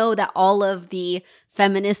you know that all of the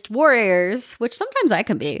feminist warriors, which sometimes I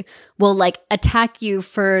can be, will like attack you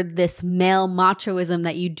for this male machoism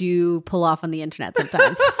that you do pull off on the internet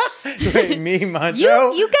sometimes. Wait, me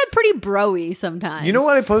macho? You get pretty bro-y sometimes. You know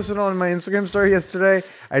what I posted on my Instagram story yesterday?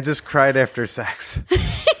 I just cried after sex.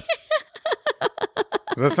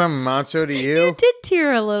 Is that something macho to you? You did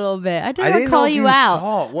tear a little bit. I didn't call you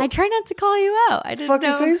out. I try not to call you out. I didn't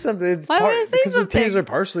fucking say something. Why would I say because something? The tears are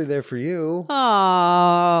partially there for you. Oh,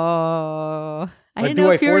 like,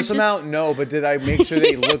 do I force them out? No, but did I make sure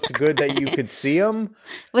they looked good, that you could see them?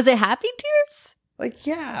 Was it happy tears? Like,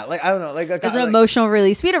 yeah, like, I don't know, like it was an emotional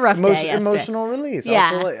release. We had a rough day yesterday. Emotional release,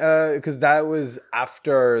 yeah, also, because that was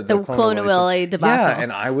after the Clone Willy debacle. Yeah,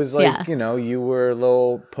 and I was like, you know, you were a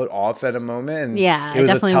little put off at a moment, and yeah, it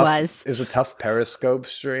definitely was. It was a tough Periscope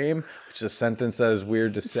stream, which is a sentence that is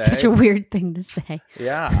weird to say. Such a weird thing to say.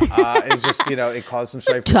 Yeah, it's just, you know, it caused some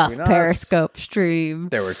strife between us. Tough Periscope stream.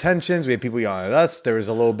 There were tensions. We had people yelling at us. There was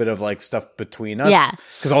a little bit of like stuff between us. Yeah,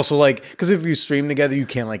 because if you stream together, you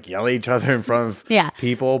can't like yell at each other in front of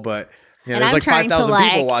people, but you know, there's like 5,000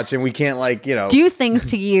 people watching. We can't like, you know, do things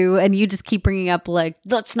to you, and you just keep bringing up like,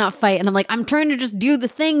 let's not fight, and I'm like, I'm trying to just do the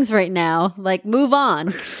things right now, like move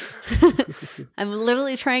on. I'm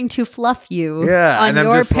literally trying to fluff you. Yeah, on and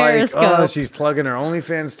I'm just Periscope. Like, oh, she's plugging her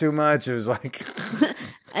OnlyFans too much. It was like.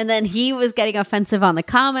 And then he was getting offensive on the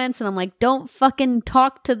comments, and I'm like, don't fucking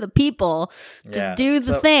talk to the people. Just do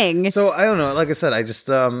the thing. So I don't know. Like I said, I just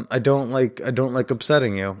I don't like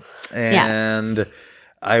upsetting you. And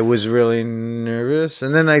I was really nervous.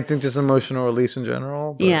 And then I think just emotional release in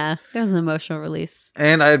general. Yeah, there was an emotional release.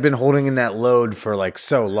 And I had been holding in that load for like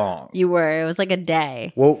so long. You were. It was like a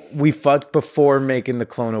day. Well, we fucked before making the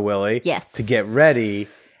Clone of Willy. Yes. To get ready.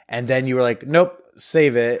 And then you were like, nope,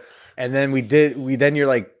 save it. And then then you're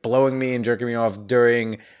like blowing me and jerking me off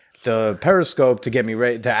during the Periscope to get me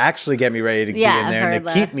ready, to actually get me ready to be in there and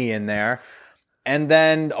to keep me in there. And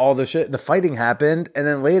then all the fighting happened. And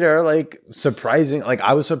then later, like surprising, like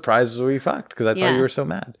I was surprised when we fucked, because I thought you were so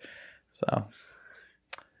mad. So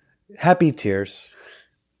happy tears.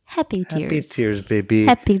 Happy tears. Happy tears, baby.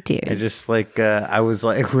 Happy tears. I just like, I was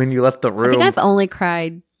like, when you left the I room. think I've only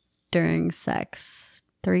cried during sex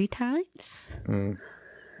 3 times.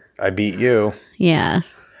 I beat you. Yeah.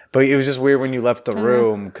 But it was just weird when you left the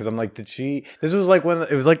room because I'm like, this was like when,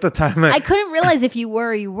 it was like the time I couldn't realize if you were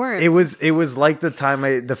or you weren't. it was like the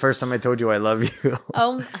first time I told you I love you.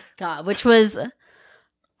 Oh my God. Which was.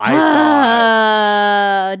 I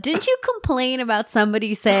thought, Didn't you complain about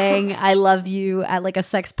somebody saying I love you at like a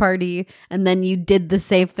sex party and then you did the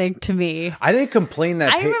same thing to me? I didn't complain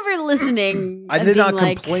that I remember listening. I and did being not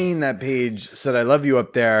like, complain that Paige said I love you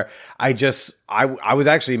up there. I was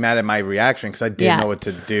actually mad at my reaction because I didn't know what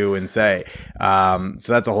to do and say. So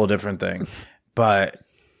that's a whole different thing. But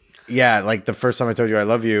yeah, like the first time I told you I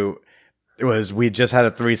love you, it was we just had a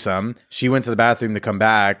threesome. She went to the bathroom to come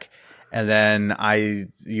back, and then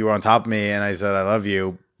you were on top of me, and I said I love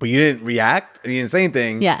you, but you didn't react. And you didn't say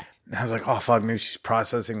anything. Yeah. I was like, oh fuck, maybe she's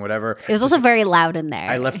processing whatever. It was also very loud in there.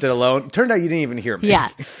 I left it alone. Turned out you didn't even hear me. Yeah.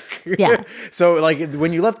 Yeah. So like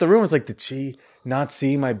when you left the room, it's like, did she not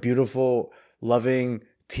see my beautiful, loving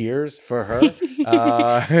tears for her?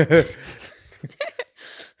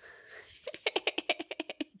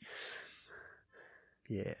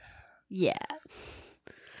 Yeah. Yeah.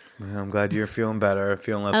 Well, I'm glad you're feeling better,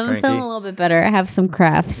 feeling less I'm cranky. feeling a little bit better. I have some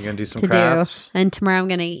crafts. You're gonna do some to crafts? do. And tomorrow I'm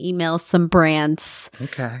going to email some brands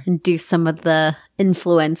Okay. and do some of the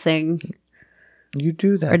influencing You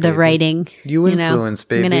do that, or the baby. writing. You influence,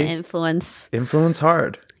 baby. I'm going to influence. Influence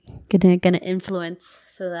hard. Gonna influence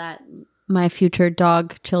so that my future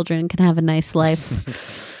dog children can have a nice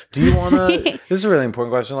life. Do you want to... This is a really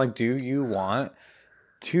important question. Like, do you want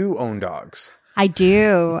to own dogs? I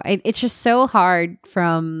do. It's just so hard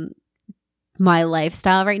from my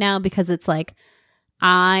lifestyle right now because it's like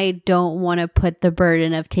I don't want to put the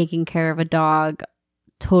burden of taking care of a dog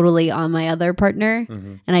totally on my other partner.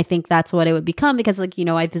 Mm-hmm. And I think that's what it would become because like, you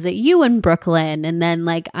know, I visit you in Brooklyn and then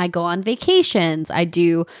like I go on vacations. I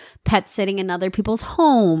do pet sitting in other people's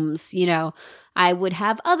homes. You know, I would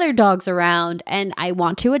have other dogs around and I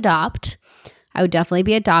want to adopt. I would definitely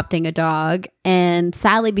be adopting a dog. And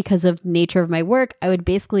sadly, because of the nature of my work, I would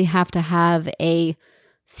basically have to have a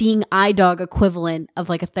seeing eye dog equivalent of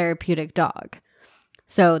like a therapeutic dog.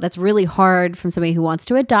 So that's really hard from somebody who wants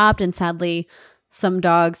to adopt. And sadly, some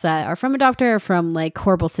dogs that are from a doctor are from like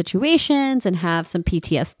horrible situations and have some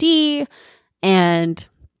PTSD. And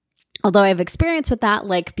although I have experience with that,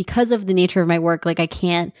 like because of the nature of my work, like I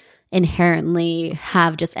can't inherently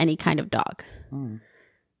have just any kind of dog.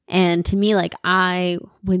 And to me, like I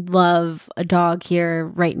would love a dog here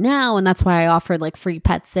right now. And that's why I offered like free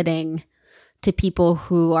pet sitting to people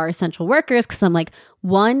who are essential workers. Cause I'm like,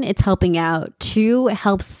 1, it's helping out. 2, it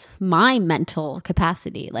helps my mental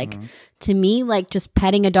capacity. Like to me, like just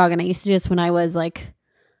petting a dog. And I used to do this when I was like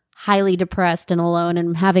highly depressed and alone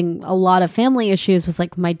and having a lot of family issues was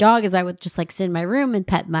like my dog is I would just like sit in my room and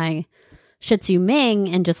pet my Shih Tzu Ming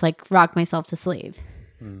and just like rock myself to sleep.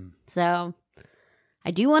 So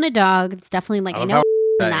I do want a dog. It's definitely like I know how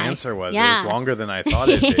that answer was. It was longer than I thought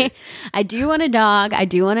it'd be. I do want a dog. I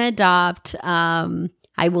do want to adopt. I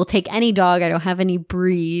will take any dog. I don't have any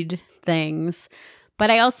breed things. But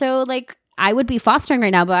I also like I would be fostering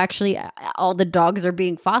right now, but actually all the dogs are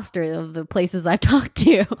being fostered of the places I've talked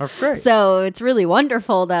to. That's great. So it's really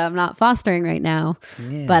wonderful that I'm not fostering right now.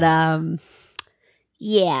 Yeah. But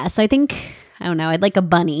yeah, so I think I don't know, I'd like a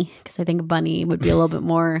bunny because I think a bunny would be a little bit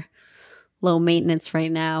more low maintenance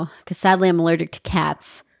right now because sadly I'm allergic to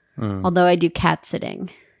cats. Although I do cat sitting.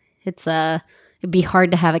 It'd be hard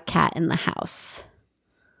to have a cat in the house.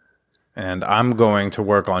 And I'm going to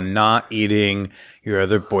work on not eating your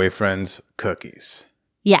other boyfriend's cookies.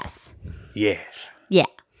 Yes. Yeah. Yeah.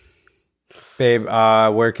 Babe,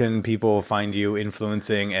 where can people find you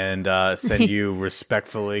influencing and send you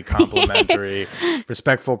respectfully complimentary,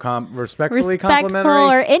 respectfully complimentary?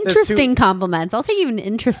 Or interesting compliments. I'll take even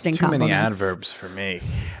interesting Too compliments. many adverbs for me.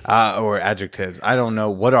 Or adjectives. I don't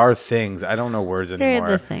know. What are things? I don't know words anymore.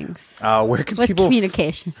 They're the things. Where can What's people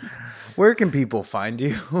communication? Where can people find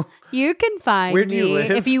you? You can find Where do you me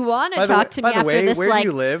live? if you want By to the talk way- to by me the after way, this where do like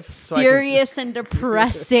you live? So I can- serious and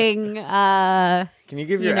depressing Can you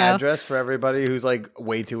give your know. address for everybody who's like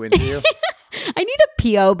way too into you? I need a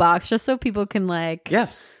PO box just so people can like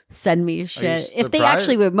Yes. send me shit. If they surprised?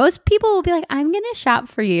 actually would. Most people will be like, I'm going to shop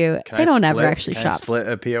for you. They don't ever actually Can I shop. split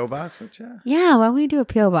a P.O. box with you? Yeah, why don't we do a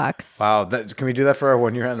P.O. box? Wow. Can we do that for our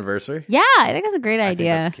 1 year anniversary? Yeah, I think that's a great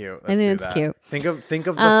idea. I think that's cute. I think it's cute. Think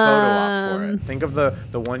of the photo op for it. Think of the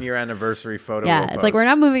 1 year anniversary photo. Yeah, we'll it's like post. we're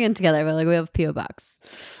not moving in together, but like we have a P.O. box.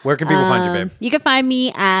 Where can people find you, babe? You can find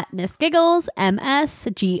me at Miss Giggles,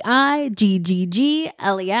 MSGIGGGLES,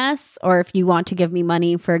 or if you want to give me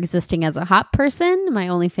money for existing as a hot person, my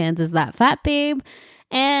OnlyFans is that fat babe.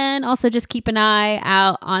 And also just keep an eye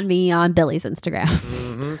out on me on Billy's Instagram.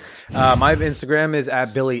 My Instagram is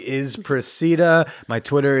at BillyIsPresida. My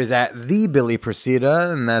Twitter is at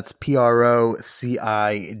TheBillyPresida, and that's PROCIDA.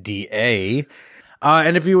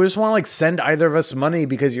 And if you just want to like send either of us money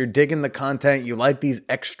because you're digging the content, you like these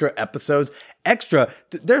extra episodes,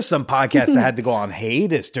 there's some podcasts that had to go on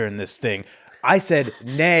hiatus during this thing. I said,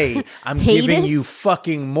 nay, I'm giving you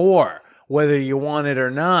fucking more, whether you want it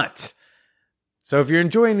or not. So if you're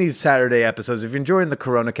enjoying these Saturday episodes, if you're enjoying the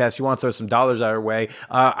Corona Cast, you want to throw some dollars our way,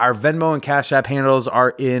 our Venmo and Cash App handles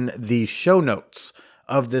are in the show notes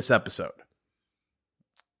of this episode.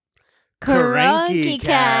 Cranky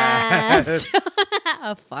Cast.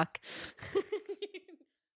 Oh, fuck.